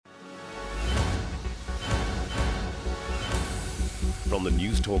From the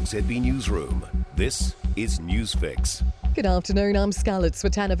News Talk ZB Newsroom, this is Newsfix. Good afternoon, I'm Scarlett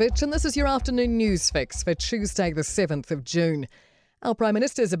Swetanovich and this is your afternoon news fix for Tuesday the 7th of June. Our Prime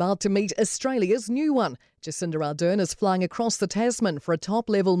Minister is about to meet Australia's new one. Jacinda Ardern is flying across the Tasman for a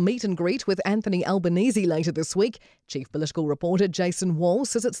top-level meet and greet with Anthony Albanese later this week. Chief political reporter Jason Wall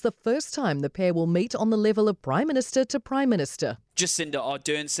says it's the first time the pair will meet on the level of Prime Minister to Prime Minister. Jacinda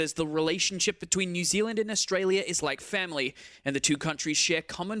Ardern says the relationship between New Zealand and Australia is like family, and the two countries share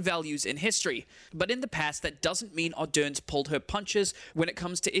common values in history. But in the past, that doesn't mean Ardern's pulled her punches when it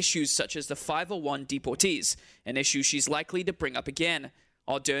comes to issues such as the 501 deportees, an issue she's likely to bring up again.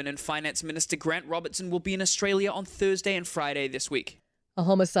 Ardern and Finance Minister Grant Robertson will be in Australia on Thursday and Friday this week. A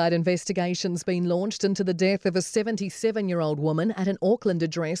homicide investigation's been launched into the death of a 77-year-old woman at an Auckland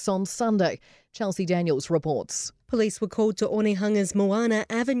address on Sunday. Chelsea Daniels reports. Police were called to Onehanga's Moana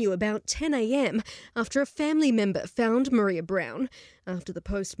Avenue about 10 a.m. after a family member found Maria Brown. After the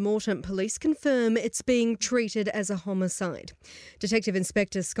post-mortem, police confirm it's being treated as a homicide. Detective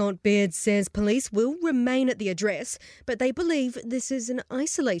Inspector Scott Beard says police will remain at the address, but they believe this is an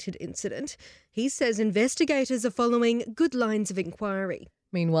isolated incident. He says investigators are following good lines of inquiry.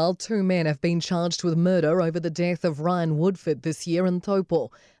 Meanwhile, two men have been charged with murder over the death of Ryan Woodford this year in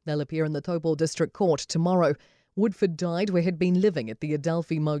Taupo. They'll appear in the Taupo District Court tomorrow. Woodford died where he'd been living at the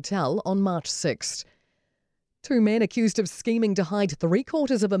Adelphi Motel on March 6th. Two men accused of scheming to hide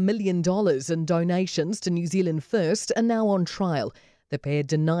 $750,000 in donations to New Zealand First are now on trial. The pair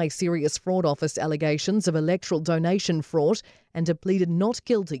deny Serious Fraud Office allegations of electoral donation fraud and have pleaded not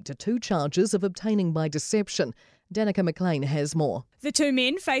guilty to two charges of obtaining by deception. Danica McLean has more. The two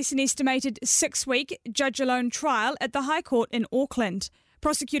men face an estimated 6-week judge-alone trial at the High Court in Auckland.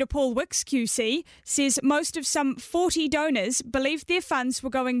 Prosecutor Paul Wicks QC says most of some 40 donors believed their funds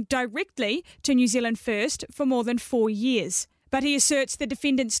were going directly to New Zealand First for more than 4 years. But he asserts the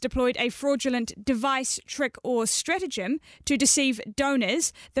defendants deployed a fraudulent device, trick or stratagem to deceive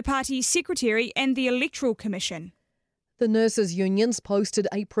donors, the party's secretary and the Electoral Commission. The nurses' unions posted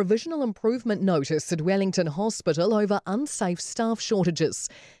a provisional improvement notice at Wellington Hospital over unsafe staff shortages.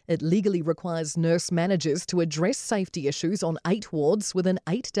 It legally requires nurse managers to address safety issues on 8 wards within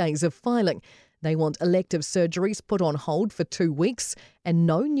 8 days of filing. They want elective surgeries put on hold for 2 weeks and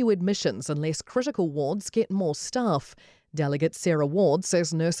no new admissions unless critical wards get more staff. Delegate Sarah Ward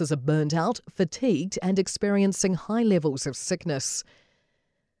says nurses are burnt out, fatigued and experiencing high levels of sickness.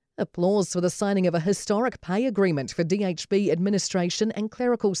 Applause for the signing of a historic pay agreement for DHB administration and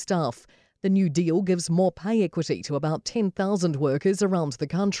clerical staff. The new deal gives more pay equity to about 10,000 workers around the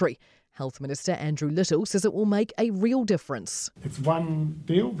country. Health Minister Andrew Little says it will make a real difference. It's one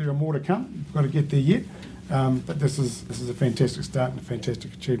deal, there are more to come. We've got to get there yet, but this is a fantastic start and a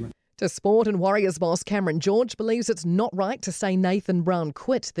fantastic achievement. To sport, and Warriors boss Cameron George believes it's not right to say Nathan Brown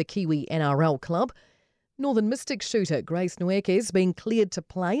quit the Kiwi NRL club. Northern Mystics shooter Grace Nweke has been cleared to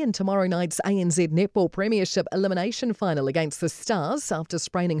play in tomorrow night's ANZ Netball Premiership elimination final against the Stars after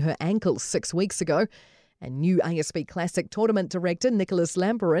spraining her ankle 6 weeks ago. And new ASB Classic Tournament Director Nicholas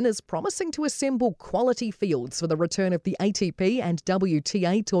Lamperin is promising to assemble quality fields for the return of the ATP and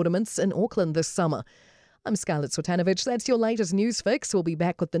WTA tournaments in Auckland this summer. I'm Scarlett Swetanovich. That's your latest news fix. We'll be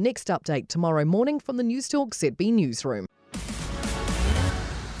back with the next update tomorrow morning from the News Talk ZB Newsroom.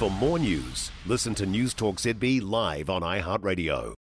 For more news, listen to News Talk ZB live on iHeartRadio.